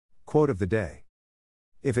Quote of the day.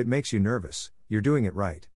 If it makes you nervous, you're doing it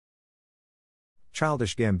right.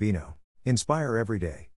 Childish Gambino. Inspire every day.